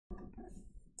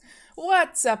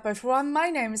What's up, everyone? My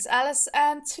name is Alice,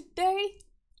 and today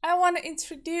I want to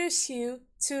introduce you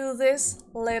to this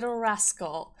little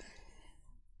rascal.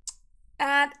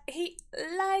 And he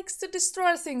likes to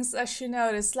destroy things, as you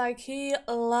notice. Like, he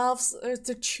loves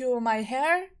to chew on my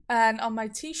hair, and on my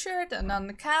t shirt, and on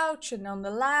the couch, and on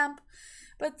the lamp.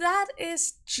 But that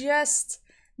is just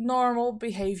normal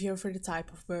behavior for the type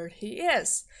of bird he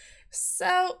is.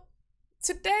 So,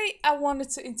 today I wanted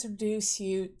to introduce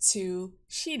you to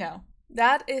Shino.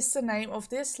 That is the name of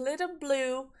this little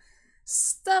blue,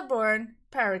 stubborn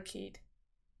parakeet.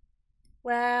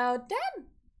 Well done!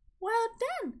 Well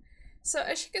done! So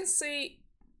as you can see,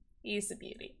 he's a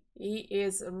beauty. He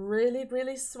is really,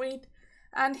 really sweet,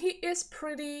 and he is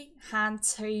pretty hand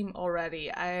tame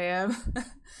already. I am,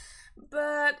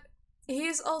 but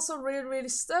he's also really, really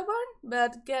stubborn,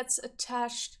 but gets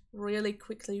attached really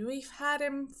quickly. We've had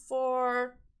him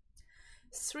for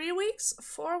 3 weeks,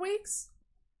 4 weeks.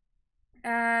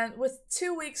 And with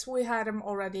 2 weeks, we had him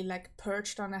already like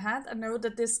perched on a hand. I know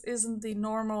that this isn't the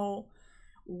normal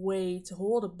way to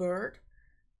hold a bird,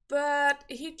 but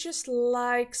he just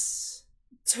likes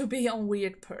to be on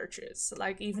weird perches.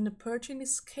 Like, even the perch in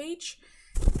his cage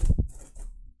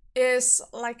is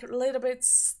like a little bit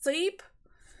steep,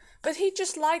 but he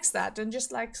just likes that and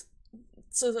just likes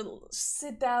to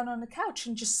sit down on the couch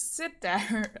and just sit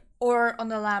there or on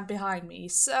the lamp behind me.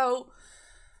 So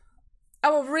I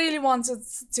really wanted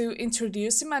to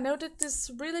introduce him. I know that this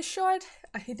is really short.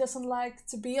 He doesn't like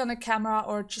to be on a camera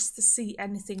or just to see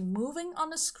anything moving on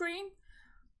the screen.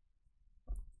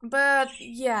 But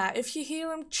yeah, if you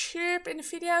hear him chirp in the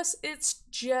videos, it's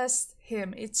just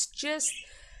him. It's just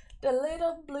the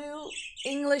little blue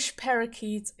English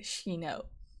parakeet Shino.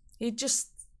 He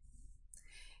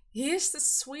is the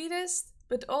sweetest,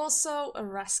 but also a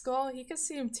rascal. You can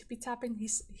see him tippy tapping.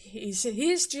 He's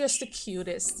just the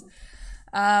cutest.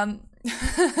 But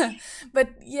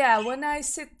yeah, when I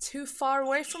sit too far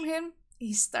away from him,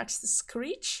 he starts to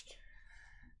screech.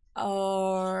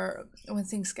 Or when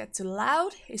things get too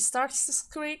loud, he starts to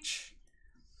screech.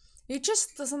 He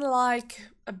just doesn't like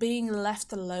being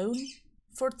left alone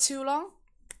for too long.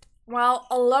 Well,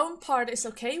 alone part is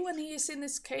okay when he is in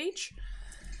his cage.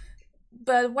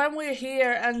 But when we're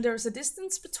here and there's a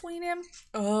distance between him,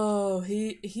 oh,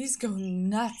 he's going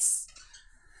nuts.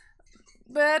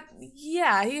 But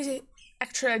yeah, I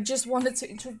just wanted to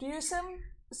introduce him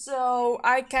so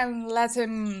I can let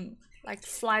him like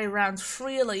fly around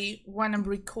freely when I'm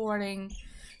recording,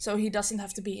 so he doesn't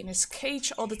have to be in his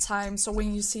cage all the time. So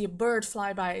when you see a bird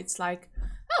fly by, it's like,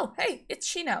 oh, hey, it's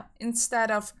Shino, instead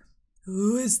of,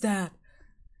 who is that?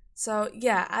 So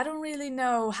yeah, I don't really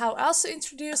know how else to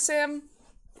introduce him.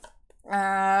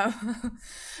 But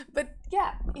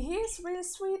yeah, he's really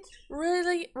sweet,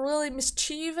 really, really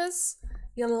mischievous.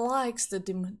 He likes to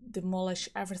demolish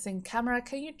everything. Camera,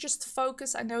 can you just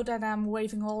focus? I know that I'm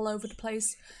waving all over the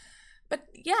place. But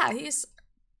yeah, he's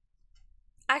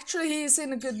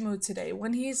in a good mood today.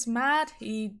 When he's mad,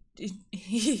 he's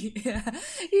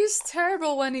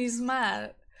terrible when he's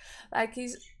mad. Like,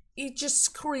 he just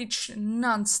screeched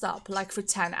non-stop, like for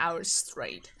 10 hours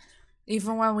straight.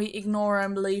 Even when we ignore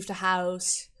him, leave the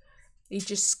house, he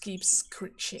just keeps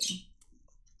screeching.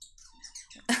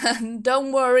 And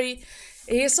don't worry,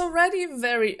 he is already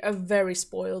a very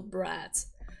spoiled brat.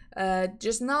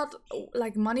 Just not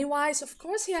like money-wise. Of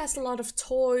course, he has a lot of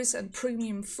toys and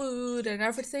premium food and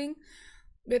everything,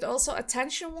 but also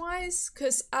attention-wise,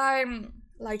 because I'm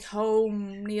like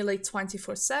home nearly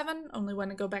 24/7. Only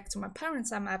when I go back to my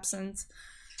parents, I'm absent.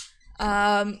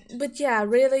 But yeah,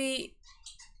 really,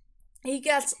 he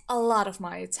gets a lot of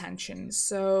my attention.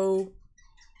 So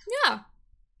yeah,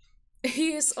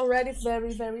 he is already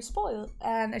very, very spoiled.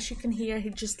 And as you can hear, he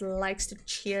just likes to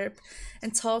chirp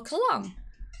and talk along.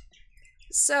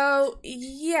 So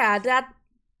yeah,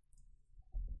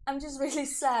 I'm just really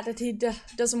sad that he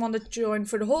doesn't want to join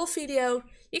for the whole video.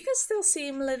 You can still see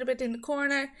him a little bit in the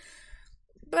corner.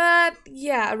 But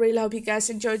yeah, I really hope you guys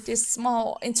enjoyed this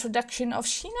small introduction of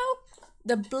Shino,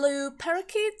 the blue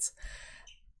parakeet.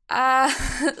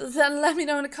 Then let me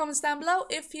know in the comments down below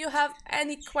if you have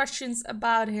any questions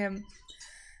about him.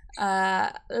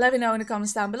 Let me know in the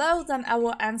comments down below, then I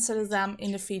will answer them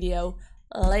in the video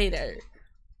later.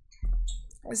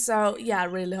 So yeah, I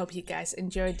really hope you guys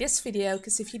enjoyed this video,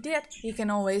 because if you did, you can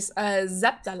always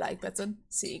zap that like button.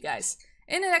 See you guys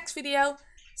in the next video.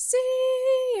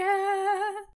 See ya!